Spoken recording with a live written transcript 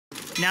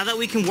Now that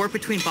we can warp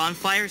between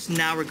bonfires,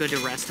 now we're good to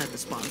rest at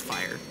this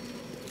bonfire.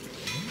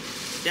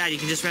 Dad, you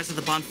can just rest at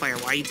the bonfire.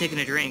 Why are you taking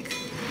a drink?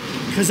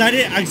 Because I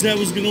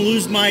was going to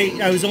lose my...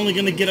 I was only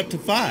going to get up to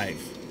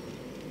 5.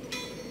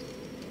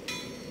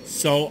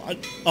 So,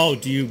 oh,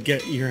 do you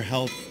get your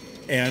health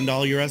and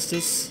all your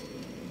Estus?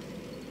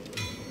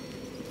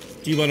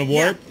 Do you want to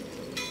warp?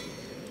 Yeah.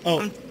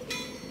 Oh.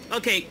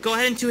 Okay, go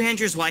ahead and two-hand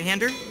your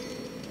Y-hander.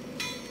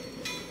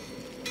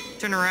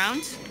 Turn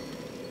around.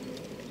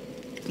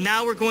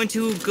 Now we're going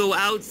to go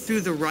out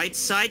through the right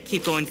side.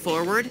 Keep going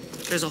forward.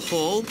 There's a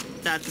hole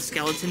that the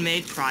skeleton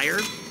made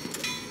prior.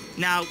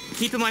 Now,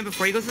 keep in mind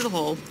before you go through the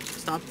hole,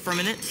 stop for a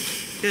minute.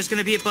 There's going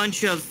to be a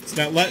bunch of... It's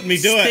not letting me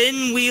do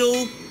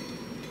it.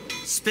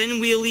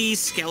 Spin wheelie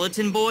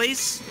skeleton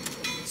boys.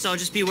 So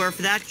just be aware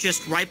for that.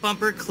 Just right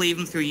bumper, cleave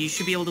them through. You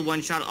should be able to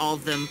one-shot all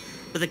of them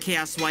with a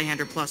Chaos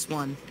Y-hander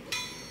 +1.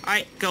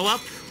 Alright, go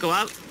up, go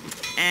out,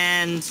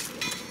 and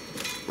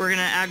we're going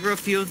to aggro a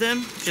few of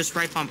them. Just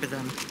right bumper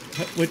them.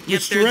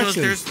 Which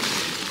direction?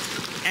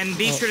 And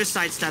be sure to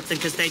sidestep them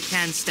because they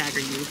can stagger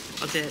you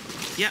a bit.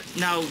 Yep,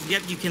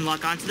 you can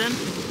lock onto them,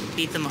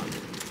 beat them up.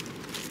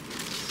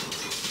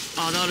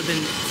 Oh, that would have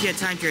been, if you had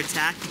time to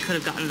attack, you could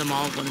have gotten them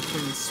all in one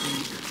clean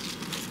sweep.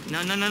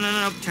 No,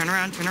 turn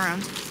around.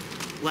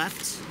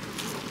 Left.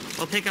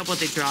 I'll pick up what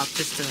they dropped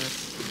just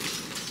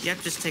to,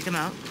 yep, just take them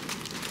out.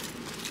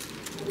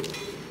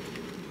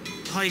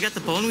 Oh, you got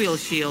the bone wheel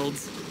shield.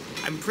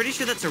 I'm pretty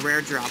sure that's a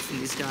rare drop from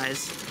these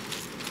guys.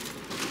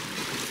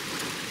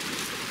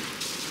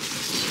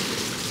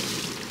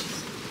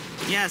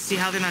 Yeah, see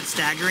how they're not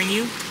staggering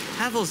you?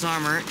 Havel's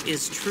armor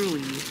is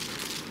truly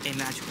a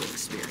magical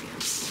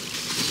experience.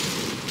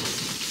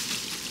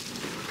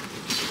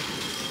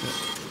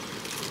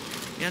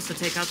 Yeah, so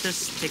take out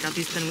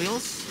these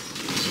pinwheels.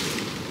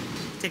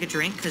 Take a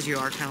drink, because you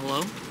are kind of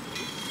low.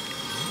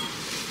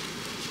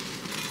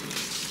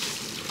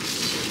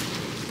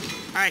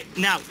 Alright,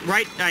 now,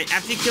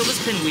 after you kill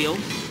this pinwheel,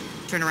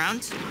 turn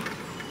around.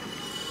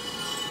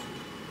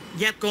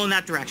 Yep, go in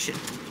that direction.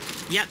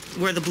 Yep,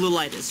 where the blue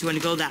light is. You want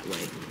to go that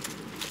way.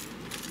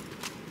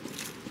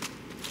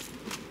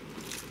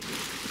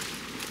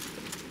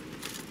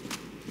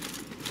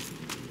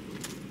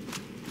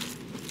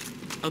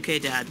 Okay,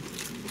 Dad.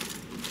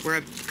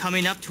 We're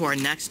coming up to our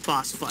next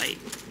boss fight.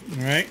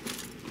 Alright.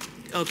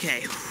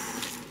 Okay.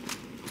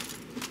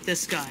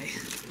 This guy.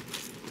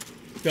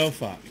 Go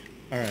fuck.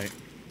 Alright.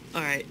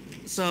 Alright,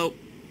 so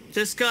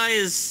this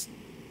guy's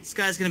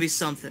gonna be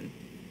something.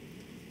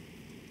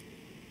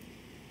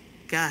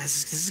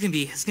 Guys, it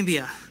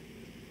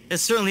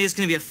certainly is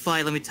gonna be a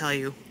fight, let me tell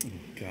you. Oh,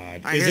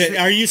 God. Right,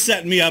 are you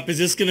setting me up? Is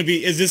this gonna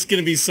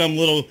be some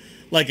little,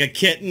 like a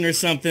kitten or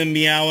something,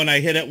 meow, and I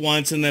hit it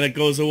once and then it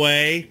goes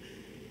away?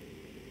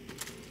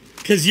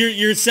 Because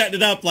you're setting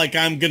it up like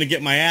I'm gonna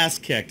get my ass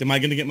kicked. Am I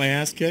gonna get my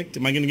ass kicked?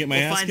 Am I gonna get my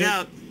ass kicked? We'll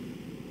find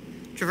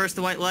out. Traverse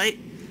the white light.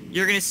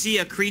 You're gonna see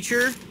a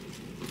creature.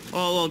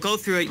 Oh, well, go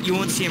through it. You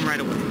won't see him right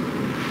away.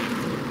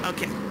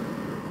 Okay.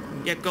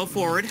 Yep, go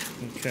forward.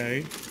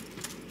 Okay.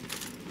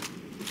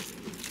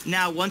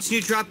 Now, once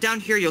you drop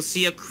down here, you'll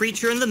see a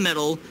creature in the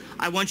middle.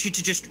 I want you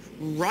to just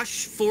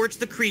rush forward to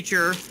the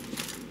creature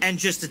and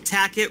just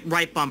attack it,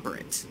 right bumper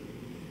it.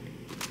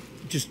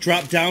 Just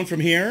drop down from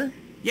here?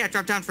 Yeah,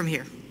 drop down from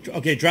here.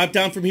 Okay, drop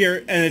down from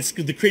here, and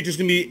the creature's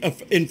gonna be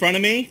in front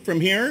of me from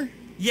here?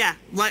 Yeah,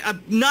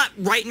 not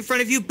right in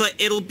front of you, but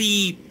it'll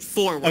be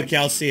forward. Okay,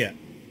 I'll see it.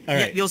 All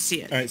right. Yeah, you'll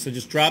see it. All right, so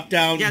just drop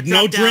down. Yeah,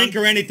 no drop down. drink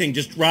or anything.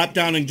 Just drop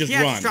down and just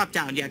run. Yeah, drop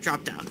down. Yeah,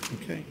 drop down.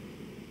 Okay.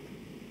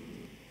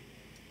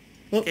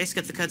 Okay,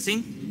 skip the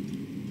cutscene.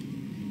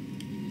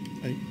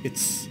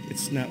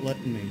 It's not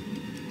letting me.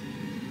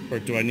 Or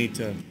do I need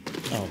to...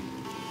 Oh.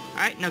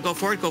 Alright, now go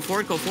forward, go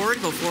forward, go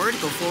forward, go forward,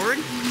 go forward.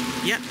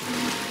 Yep.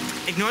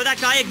 Ignore that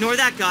guy, ignore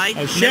that guy.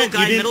 Oh shit, middle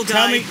guy, you didn't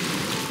tell me.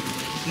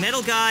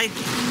 Middle guy.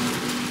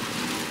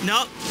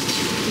 Nope.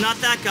 Not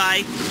that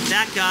guy.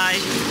 That guy.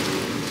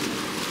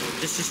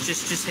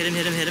 Just hit him.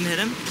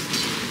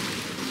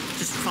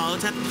 Just follow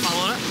it up.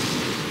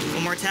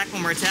 One more attack.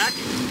 One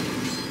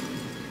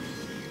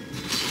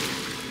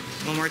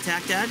more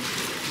attack, Dad.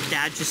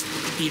 Dad, just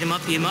beat him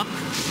up.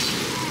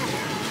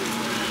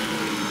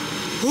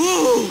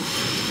 Woo!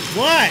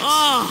 What?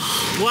 Oh,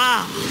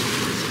 wow.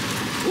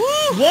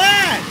 Woo!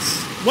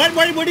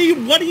 What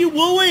are you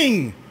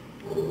wooing?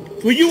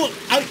 Were you,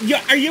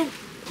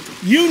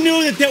 you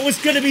knew that was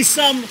gonna be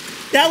some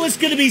fucking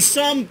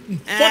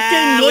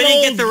little... We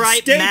didn't get the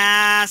right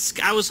mask.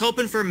 I was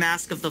hoping for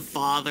Mask of the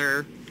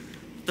Father.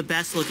 The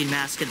best looking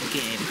mask in the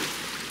game.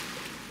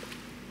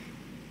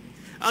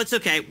 Oh, it's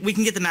okay. We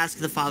can get the Mask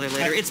of the Father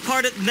later.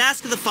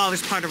 Mask of the Father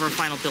is part of our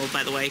final build,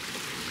 by the way.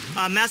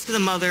 Mask of the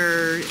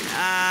Mother,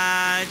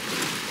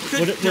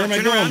 where am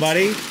I going,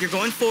 buddy? You're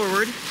going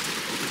forward.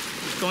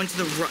 Go into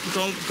the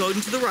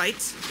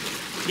right.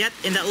 Yep,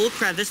 in that little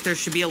crevice, there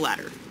should be a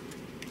ladder.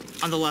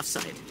 On the left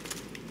side.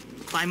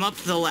 Climb up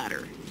the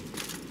ladder.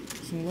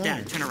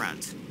 Dad, turn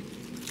around.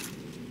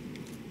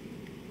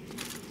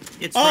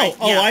 It's Oh, right.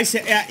 oh, Yeah. I see.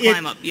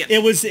 Climb up. Yeah.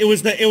 It was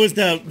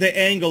the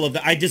angle of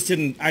the. I just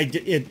didn't.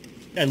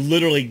 I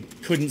literally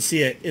couldn't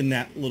see it in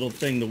that little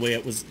thing the way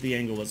it was. The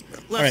angle was.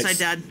 Left side,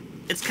 Dad.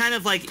 It's kind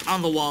of like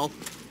on the wall.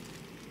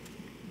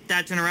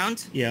 Dad, turn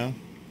around. Yeah.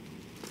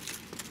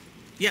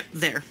 Yep,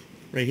 there.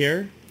 Right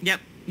here. Yep.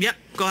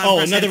 Go ahead. Oh,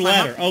 another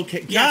ladder.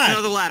 Okay. Yeah, God. it's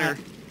another ladder.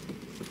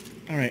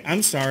 All right.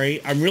 I'm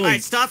sorry. I'm really. All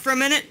right, stop for a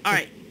minute. All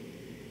right.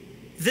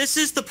 This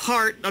is the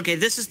part. Okay,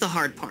 this is the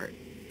hard part.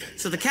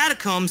 So the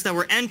catacombs that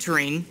we're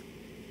entering,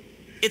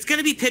 it's going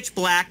to be pitch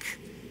black.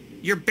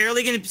 You're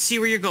barely going to see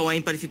where you're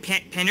going, but if you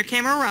pan your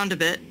camera around a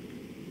bit,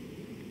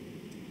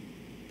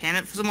 pan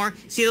it for some more.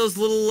 See those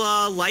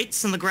little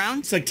lights on the ground?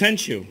 It's like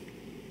Tenchu.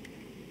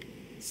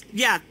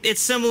 Yeah,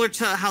 it's similar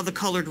to how the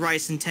colored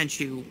rice in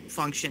Tenchu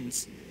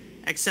functions,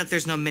 except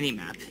there's no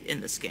mini-map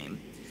in this game.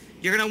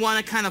 You're going to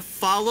want to kind of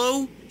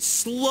follow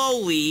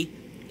slowly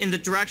in the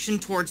direction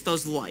towards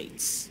those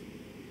lights.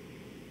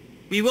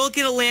 We will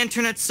get a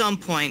lantern at some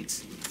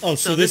point. Oh,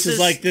 so this is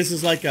like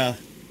a...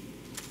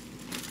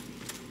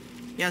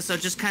 Yeah, so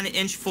just kind of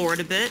inch forward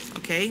a bit.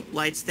 Okay,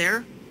 lights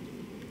there.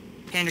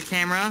 Pan your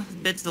camera a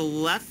bit to the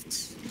left.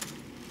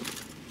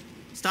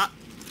 Stop.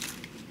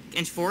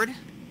 Inch forward.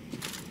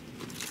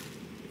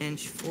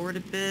 Inch forward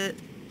a bit.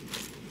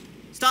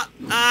 Stop.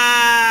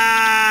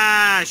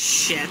 Ah,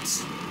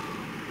 shit.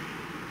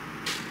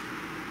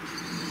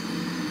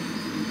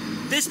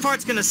 This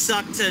part's gonna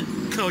suck to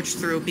coach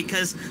through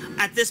because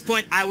at this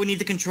point I would need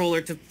the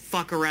controller to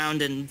fuck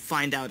around and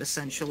find out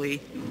essentially.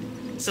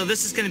 So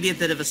this is gonna be a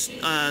bit of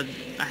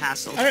a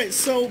hassle. All right,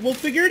 so we'll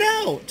figure it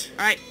out.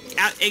 All right,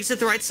 exit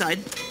the right side.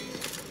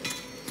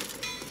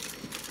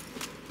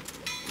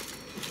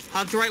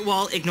 Hug the right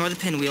wall, ignore the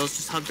pinwheels.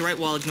 Just hug the right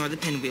wall, ignore the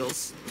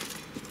pinwheels.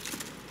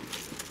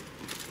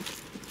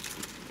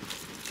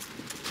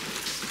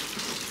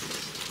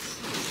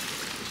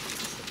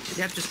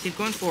 Yep, just keep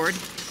going forward.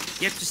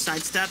 Yep, just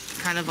sidestep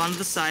kind of onto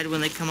the side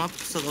when they come up,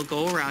 so they'll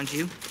go around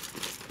you.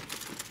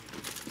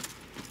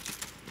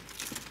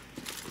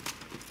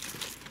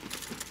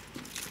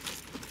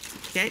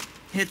 Okay,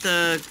 hit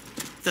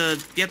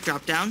yep,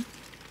 drop down.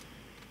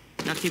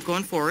 Now keep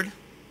going forward.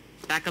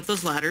 Back up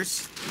those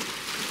ladders.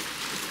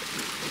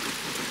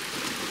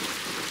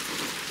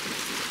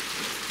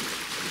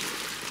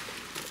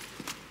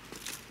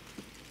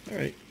 All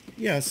right.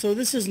 Yeah, so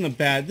this isn't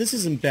bad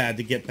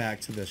to get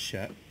back to this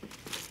shit.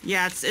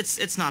 Yeah,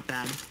 it's not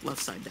bad.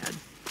 Left side, Dad.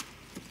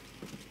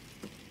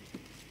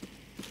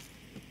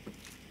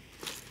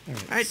 All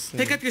right, so...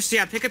 pick up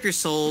your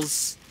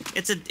souls.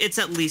 It's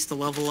at least a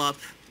level up.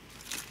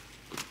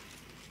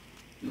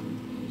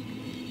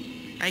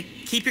 Right,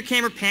 keep your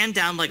camera panned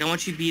down. Like I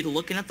want you to be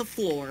looking at the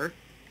floor,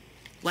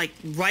 like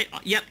right.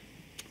 Yep.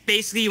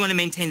 Basically, you want to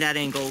maintain that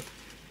angle,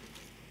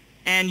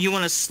 and you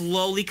want to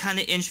slowly kind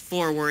of inch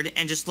forward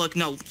and just look.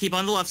 No, keep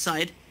on the left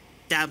side.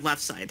 Dad,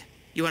 left side.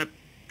 You want to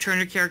turn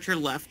your character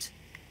left.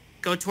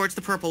 Go towards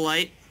the purple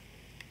light.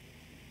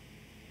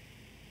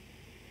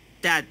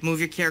 Dad, move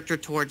your character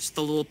towards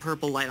the little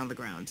purple light on the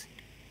ground.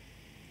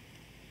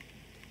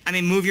 I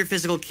mean, move your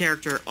physical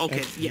character.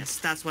 Okay, yes,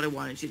 that's what I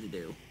wanted you to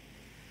do.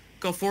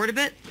 Go forward a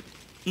bit.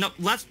 No,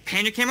 left.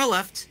 Pan your camera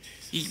left.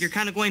 You're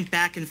kind of going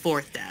back and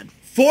forth, Dad.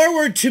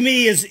 Forward to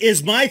me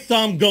is my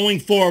thumb going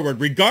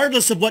forward,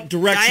 regardless of what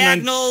direction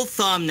Diagonal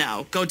thumb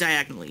now. Go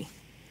diagonally.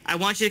 I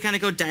want you to kind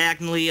of go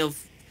diagonally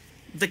of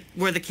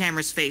where the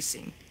camera's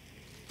facing.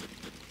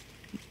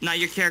 Not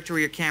your character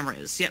where your camera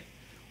is. Yep.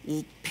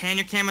 Pan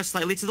your camera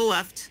slightly to the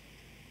left.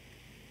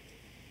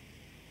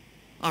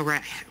 All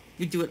right.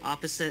 You do it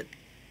opposite.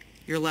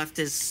 Your left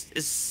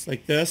is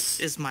like this?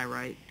 Is my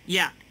right.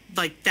 Yeah,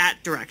 like that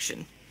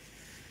direction.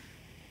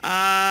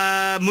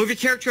 Move your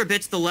character a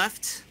bit to the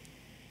left.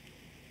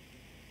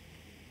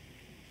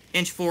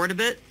 Inch forward a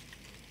bit.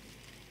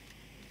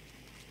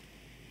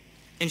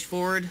 Inch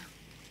forward.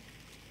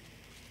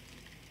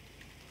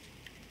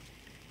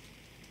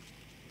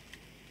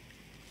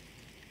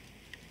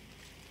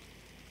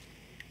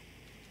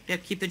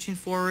 Yep, keep inching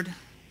forward.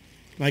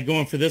 Am I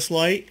going for this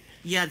light?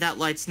 Yeah, that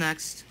light's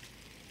next.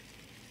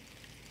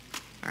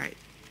 Alright.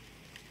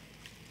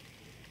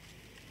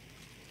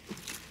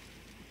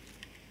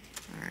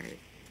 Alright.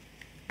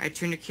 Alright,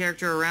 turn your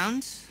character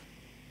around.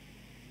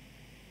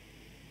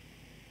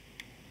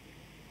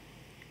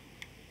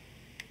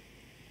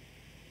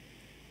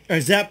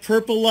 Is that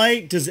purple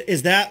light?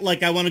 Is that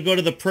like I want to go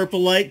to the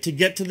purple light to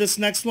get to this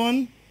next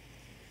one?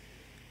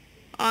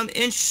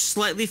 Inch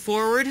slightly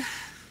forward.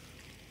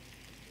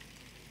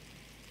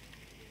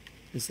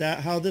 Is that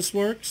how this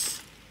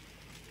works?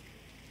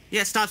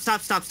 Yeah, stop.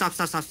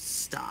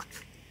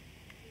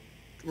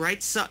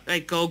 Right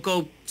side,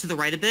 go to the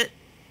right a bit.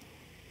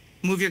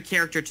 Move your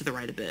character to the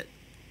right a bit.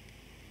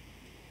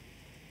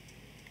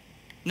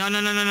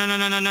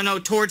 No,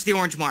 towards the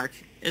orange mark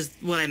is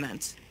what I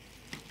meant.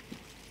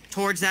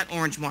 Towards that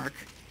orange mark.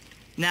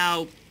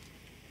 Now,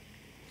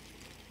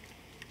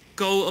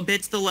 go a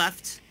bit to the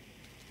left.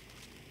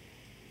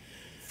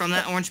 From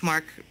that orange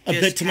mark. A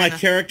bit to my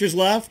character's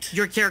left?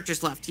 Your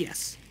character's left,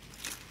 yes.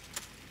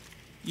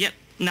 Yep.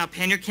 Now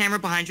pan your camera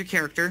behind your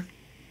character.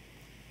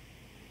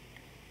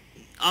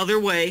 Other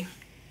way.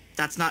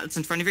 It's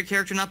in front of your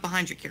character, not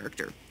behind your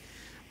character.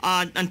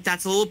 And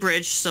that's a little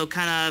bridge, so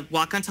kind of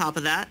walk on top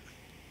of that.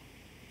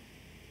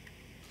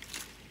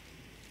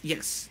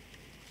 Yes.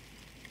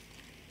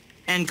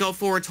 And go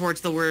forward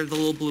towards where the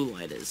little blue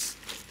light is.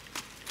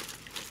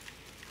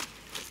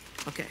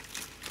 Okay.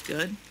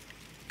 Good.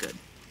 Good.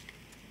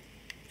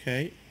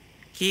 Okay.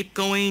 Keep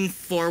going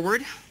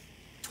forward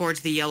towards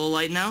the yellow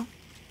light now.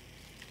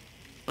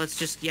 Let's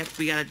just, yep,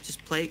 we gotta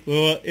just play.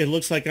 Well, it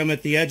looks like I'm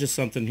at the edge of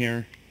something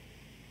here.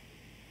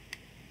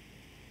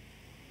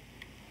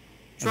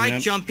 Try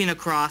jumping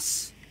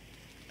across.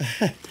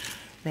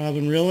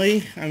 Robin,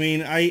 really? I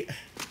mean, I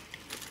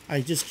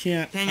just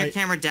can't. Pan your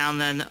camera down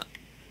then.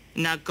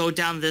 Now go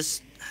down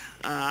this,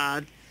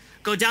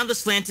 go down the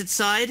slanted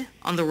side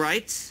on the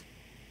right.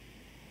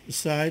 The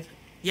side?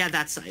 Yeah,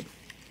 that side.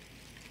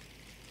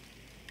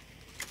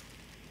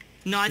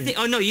 No, I think,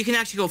 oh no, you can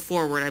actually go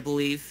forward, I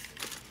believe.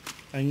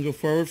 I can go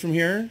forward from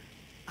here?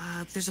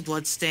 There's a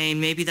blood stain.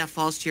 Maybe that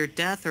falls to your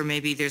death, or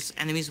maybe there's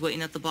enemies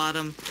waiting at the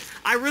bottom.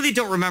 I really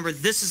don't remember.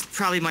 This is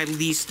probably my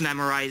least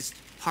memorized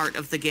part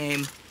of the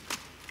game.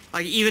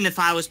 Like, even if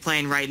I was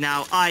playing right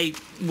now, I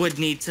would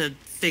need to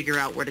figure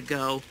out where to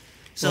go.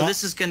 So well,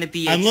 this is going to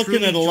be I'm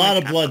looking at a lot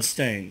of blood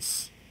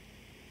stains.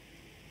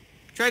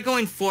 Try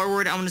going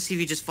forward. I want to see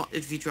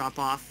if you drop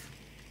off.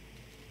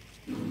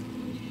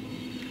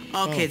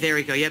 Okay, there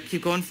we go. Yep,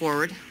 keep going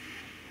forward.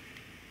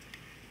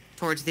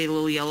 Towards the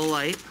little yellow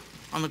light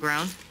on the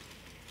ground.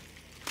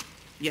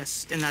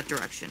 Yes, in that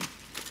direction.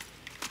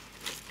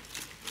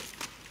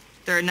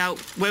 There, now,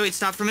 wait,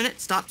 stop for a minute.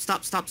 Stop.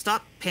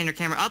 Pan your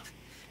camera up.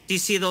 Do you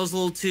see those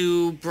little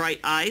two bright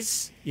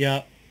eyes?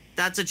 Yeah.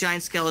 That's a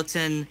giant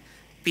skeleton.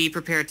 Be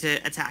prepared to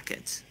attack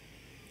it.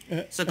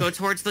 So go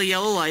towards the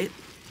yellow light.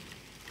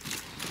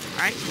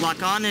 Alright,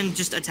 lock on and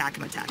just attack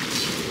him.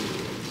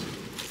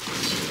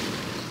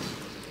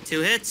 2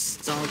 hits.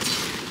 It's all...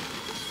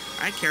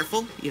 Alright,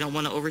 careful. You don't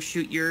want to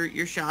overshoot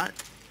your shot.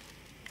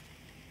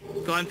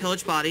 Go on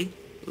pillage body.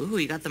 Ooh,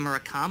 you got the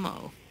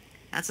Murakamo.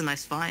 That's a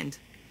nice find.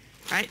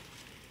 Alright,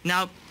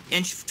 now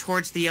inch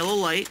towards the yellow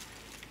light.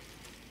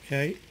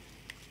 Okay.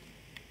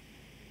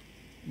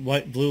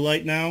 What, blue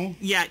light now?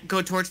 Yeah,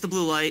 go towards the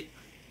blue light.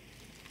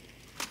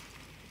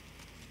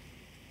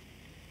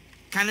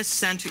 Kind of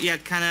center, yeah,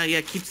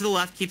 keep to the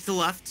left,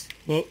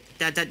 Whoa.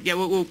 Yeah,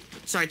 whoa,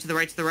 sorry, to the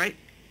right.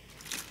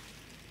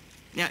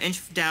 Now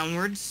inch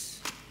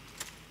downwards.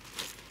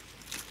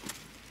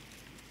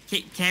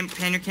 Pan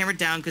your camera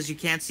down because you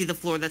can't see the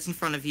floor that's in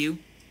front of you.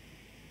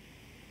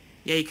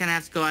 Yeah, you kind of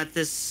have to go at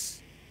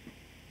this.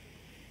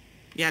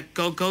 Yeah,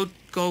 go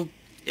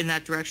in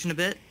that direction a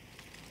bit.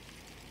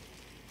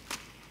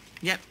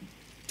 Yep,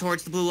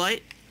 towards the blue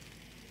light.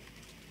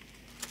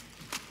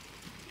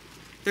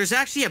 There's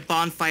actually a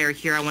bonfire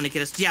here I want to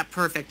get us. Yeah,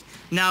 perfect.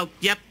 Now,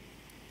 yep,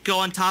 go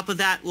on top of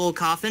that little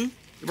coffin.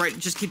 Right,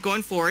 just keep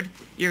going forward.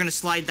 You're going to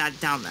slide that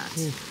down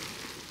that.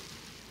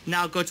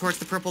 Now go towards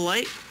the purple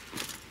light.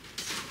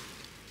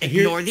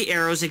 Ignore the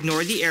arrows.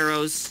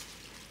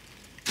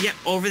 Yep,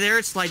 over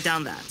there, slide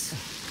down that.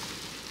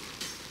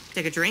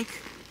 Take a drink.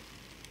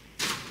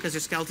 Because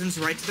there's skeletons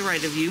right to the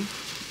right of you.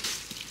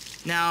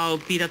 Now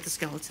beat up the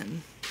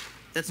skeleton.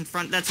 That's in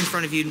front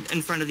of you,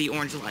 in front of the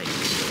orange light.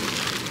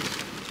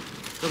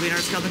 There'll be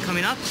another skeleton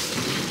coming up.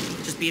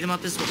 Just beat him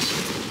up as well.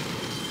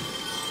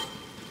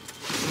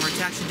 One more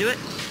attack should do it.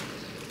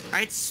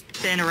 Alright,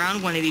 spin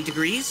around 180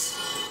 degrees.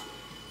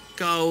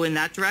 Go in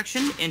that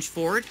direction, inch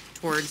forward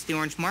towards the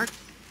orange mark.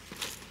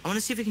 I want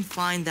to see if we can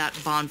find that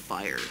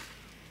bonfire.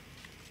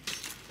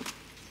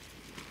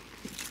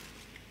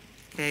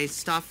 Okay,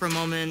 stop for a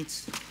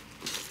moment.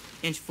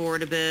 Inch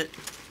forward a bit.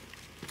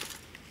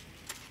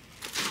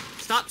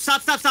 Stop!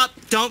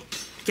 Don't!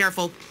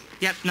 Careful.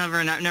 Yep,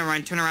 never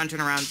mind. Turn around.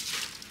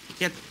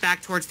 Yep,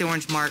 back towards the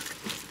orange mark.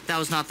 That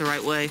was not the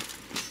right way.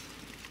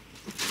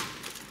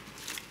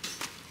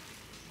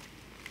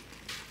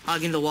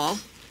 Hugging the wall.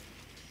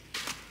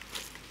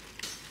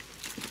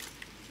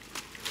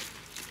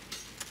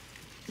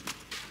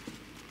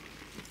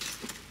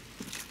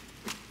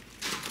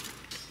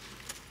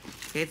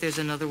 Okay, there's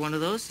another one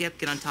of those. Yep,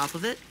 get on top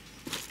of it.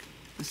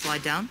 And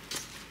slide down.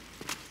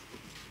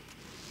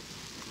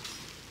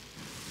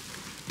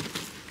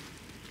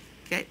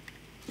 Okay.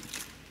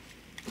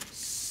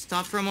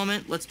 Stop for a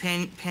moment. Let's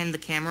pan the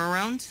camera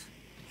around.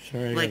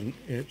 Sorry, I got an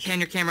itch. Pan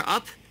your camera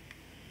up.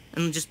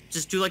 And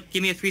just do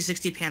give me a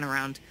 360 pan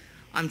around.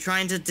 I'm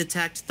trying to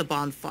detect the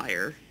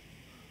bonfire.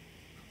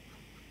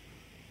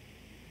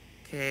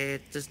 Okay,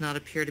 it does not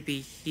appear to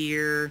be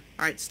here.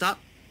 Alright, stop.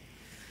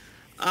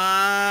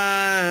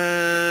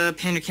 Pan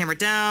your camera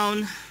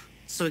down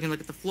so we can look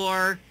at the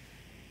floor.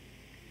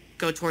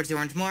 Go towards the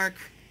orange mark.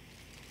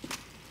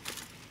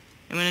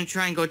 I'm gonna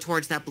try and go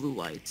towards that blue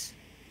light.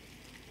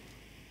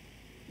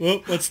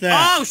 Whoa, what's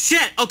that? Oh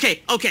shit!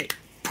 Okay.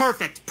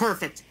 Perfect.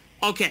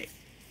 Okay.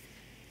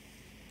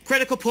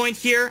 Critical point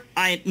here.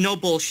 No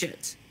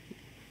bullshit.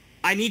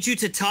 I need you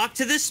to talk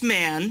to this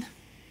man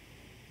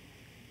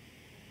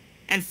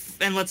and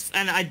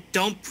I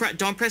don't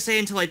press A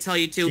until I tell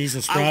you to.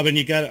 Jesus, Robin,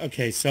 you got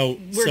okay. So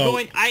we're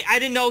going. I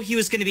didn't know he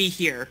was going to be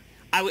here.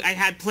 I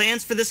had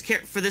plans for this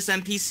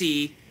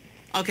NPC.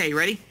 Okay, you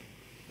ready?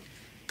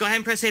 Go ahead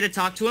and press A to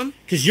talk to him.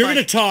 Because you're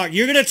gonna talk,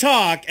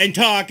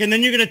 and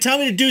then you're gonna tell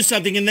me to do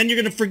something, and then you're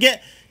gonna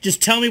forget.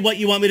 Just tell me what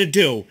you want me to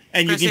do,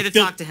 and press you A can to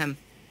talk to him.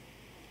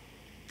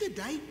 Good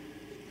day.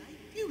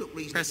 You look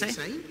reasonably Press A.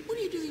 sane. What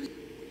are you doing?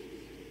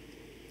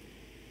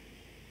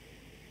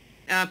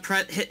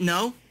 Hit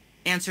no.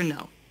 Answer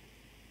no.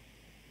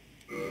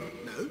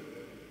 No?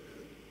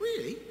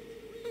 Really?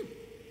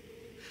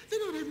 Then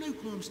I'd have no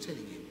qualms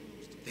telling you.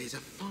 There's a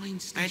fine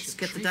stash Alright, of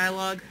skip the treasure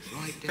dialogue.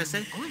 right down Press A.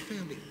 I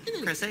found it.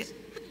 In a Press A. place.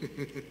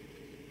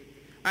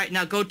 Alright,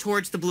 now go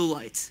towards the blue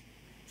lights.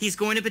 He's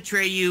going to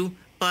betray you,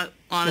 but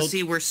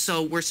honestly, we're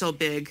so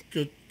big.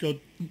 go.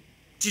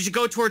 Did you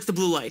go towards the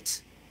blue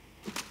lights?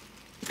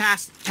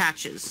 Past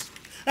patches.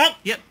 Oh!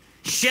 Yep.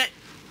 Shit.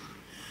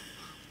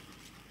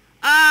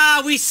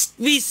 Ah, we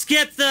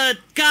skipped the.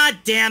 God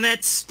damn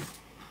it.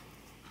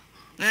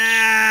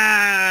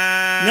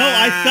 Ah. No,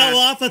 I fell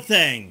off a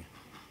thing.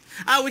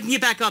 Oh, we can get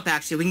back up.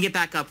 Actually, we can get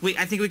back up.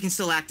 I think we can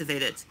still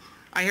activate it.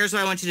 All right, here's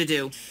what I want you to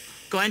do.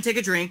 Go ahead and take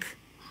a drink.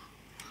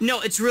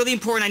 No, it's really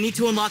important. I need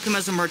to unlock him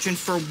as a merchant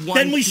for one.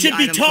 Then we key should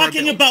be item for our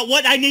talking build. about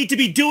what I need to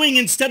be doing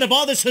instead of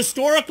all this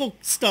historical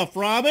stuff,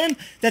 Robin.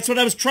 That's what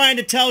I was trying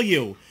to tell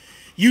you.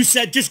 You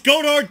said just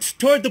go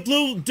toward the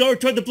blue,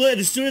 and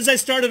as soon as I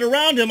started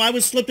around him, I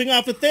was slipping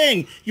off a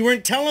thing. You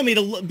weren't telling me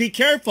to be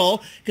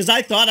careful because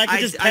I thought I could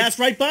just pass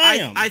right by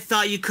him. I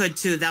thought you could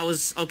too. That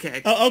was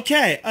okay.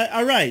 Okay,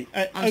 all right,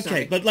 okay,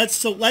 sorry. but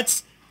let's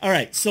all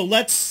right. So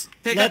let's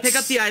pick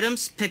up the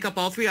items. Pick up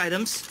all 3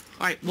 items.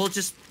 All right,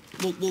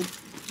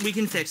 we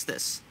can fix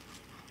this.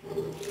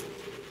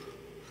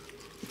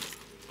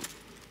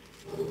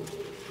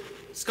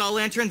 Skull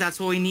Lantern, that's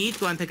what we need.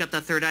 Go ahead and pick up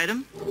that 3rd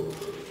item.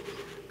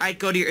 Alright,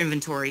 go to your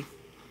inventory.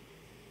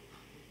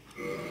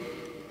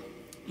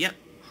 Yep.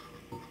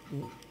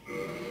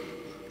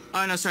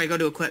 Oh, no, sorry, go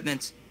to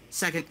equipment.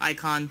 2nd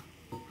icon.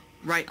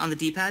 Right on the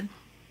D-pad.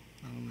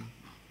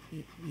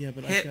 Yeah,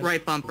 but hit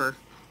right bumper.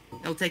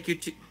 It'll take you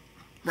to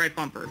right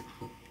bumper.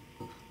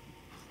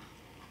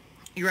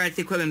 You're at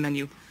the equipment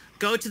menu.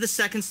 Go to the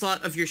 2nd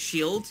slot of your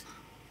shield.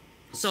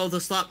 So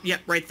the slot,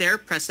 yep, right there,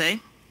 press A.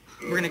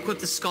 We're going to equip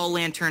the Skull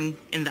Lantern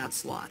in that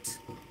slot.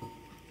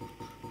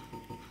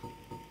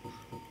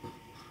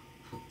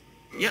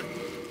 Yep.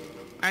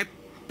 Alright,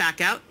 back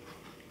out.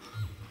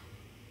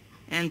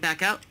 And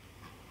back out.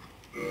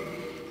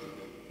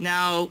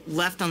 Now,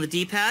 left on the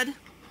D-pad.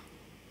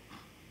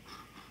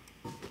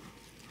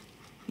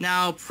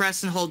 Now,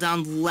 press and hold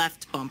down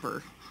left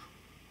bumper.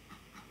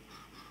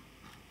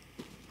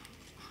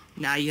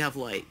 Now you have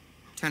light.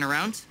 Turn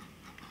around.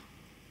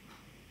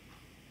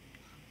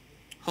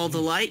 Hold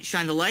the light,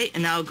 shine the light,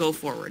 and now go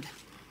forward.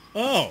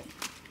 Oh.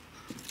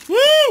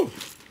 Woo!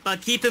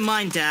 But keep in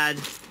mind, Dad,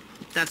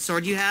 that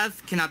sword you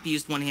have cannot be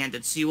used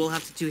one-handed, so you will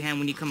have to two-hand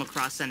when you come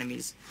across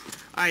enemies.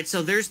 Alright,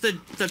 so there's the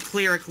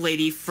cleric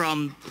lady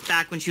from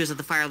back when she was at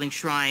the Firelink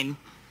Shrine.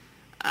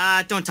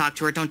 Don't talk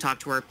to her, don't talk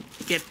to her.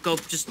 Go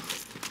just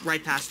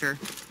right past her.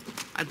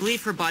 I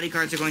believe her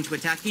bodyguards are going to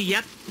attack you.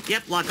 Yep,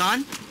 lock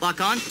on,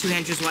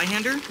 two-handers,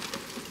 Y-hander.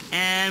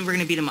 And we're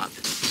gonna beat him up.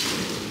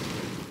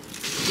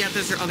 Yep,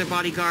 there's her other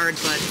bodyguard,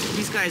 but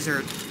these guys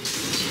are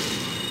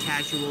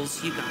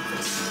casuals. You got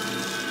this.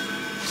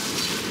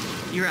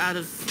 You're out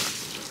of...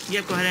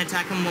 Yep, go ahead and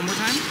attack him one more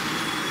time.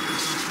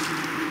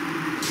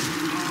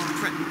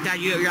 Dad,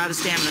 you're out of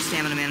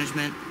stamina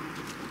management.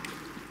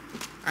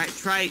 Alright,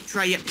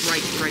 try, yep,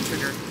 right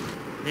trigger.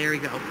 There we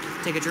go.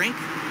 Take a drink.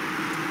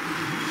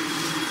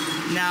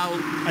 Now...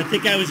 I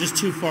think I was just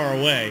too far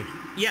away.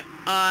 Yep,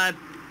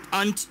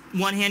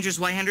 one-handers,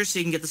 Y-handers, so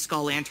you can get the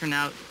Skull Lantern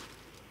out.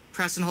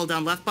 Press and hold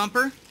down left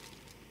bumper.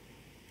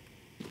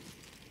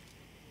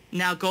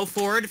 Now go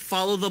forward,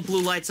 follow the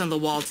blue lights on the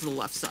wall to the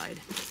left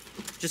side.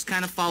 Just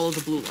kind of follow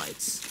the blue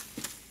lights.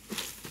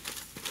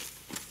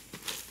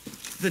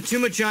 The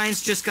Tomb of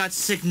Giants just got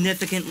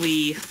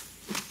significantly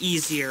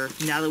easier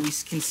now that we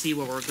can see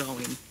where we're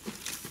going.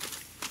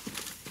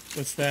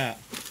 What's that?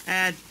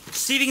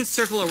 See if you can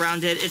circle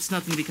around it. It's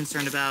nothing to be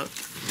concerned about.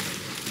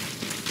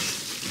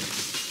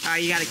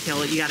 Alright, you gotta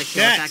kill it. Yes.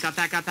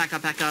 Back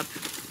up.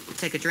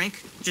 Take a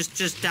drink.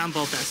 Just down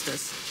both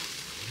Estus.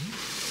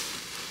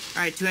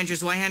 Alright,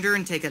 two-handers, Y-hander,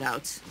 and take it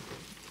out.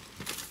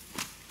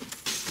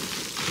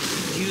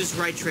 Use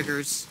right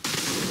triggers,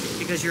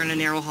 because you're in a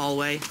narrow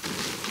hallway.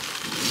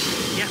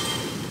 Yep.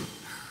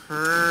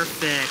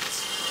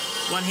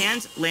 Perfect. One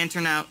hand,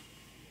 lantern out.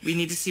 We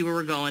need to see where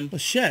we're going. Oh,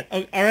 shit.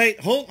 Oh, all right,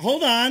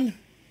 hold on.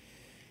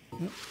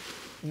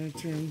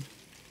 Lantern.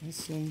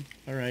 Awesome.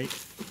 All right.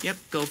 Yep,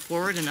 go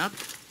forward and up.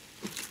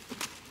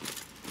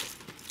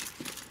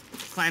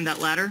 Climb that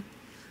ladder.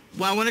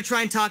 Well, I want to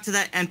try and talk to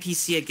that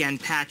NPC again,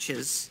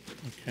 Patches.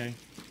 Okay.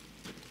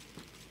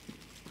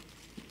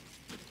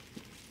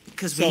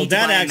 So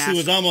that actually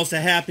was almost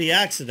a happy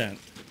accident.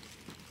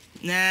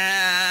 Nah,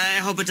 I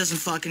hope it doesn't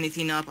fuck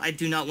anything up. I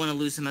do not want to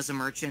lose him as a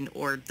merchant,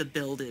 or the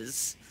build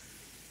is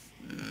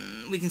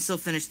We can still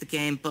finish the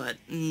game, but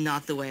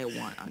not the way I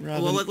want.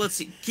 Robin. Well, let's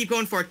see. Keep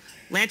going forward.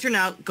 Lantern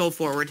out. Go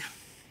forward.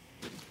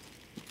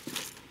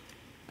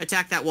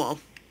 Attack that wall.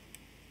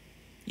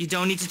 You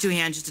don't need to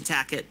two-hand, just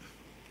attack it.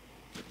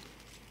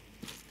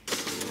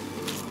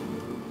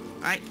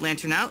 Alright,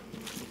 lantern out.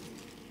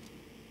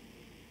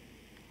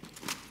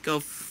 Go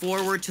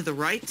forward to the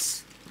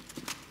right.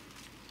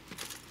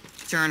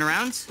 Turn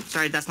around.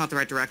 Sorry, that's not the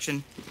right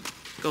direction.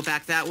 Go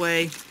back that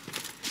way.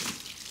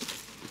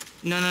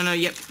 No,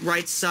 yep,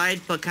 right side,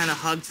 but kind of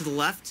hug to the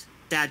left.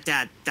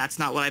 Dad, that's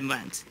not what I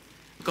meant.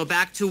 Go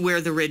back to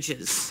where the ridge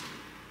is.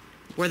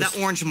 Where that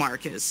orange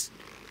mark is.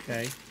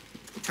 Okay.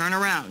 Turn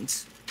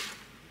around.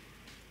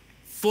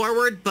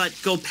 Forward, but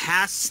go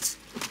past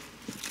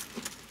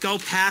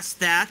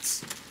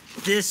that.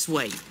 This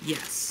way,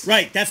 yes.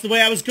 Right, that's the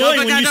way I was going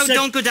when you said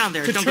don't go down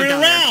there. to Don't turn go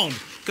down around. There.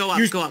 Go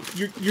up, go up.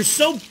 You're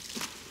so...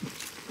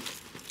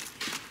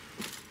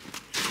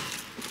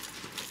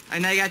 I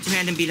know you got two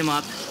hand and beat him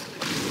up.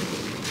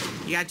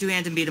 You got two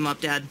hand and beat him up,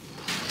 Dad.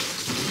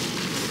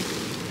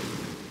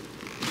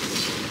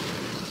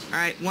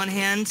 Alright, one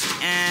hand,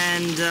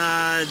 and,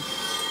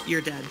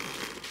 you're dead.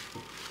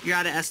 You're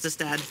out of Estus,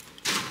 Dad.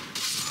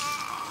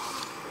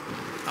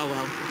 Oh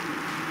well.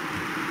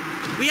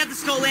 We have the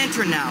Skull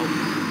Lantern now.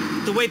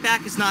 The way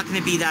back is not going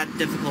to be that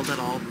difficult at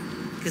all.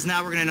 Because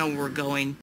now we're going to know where we're going.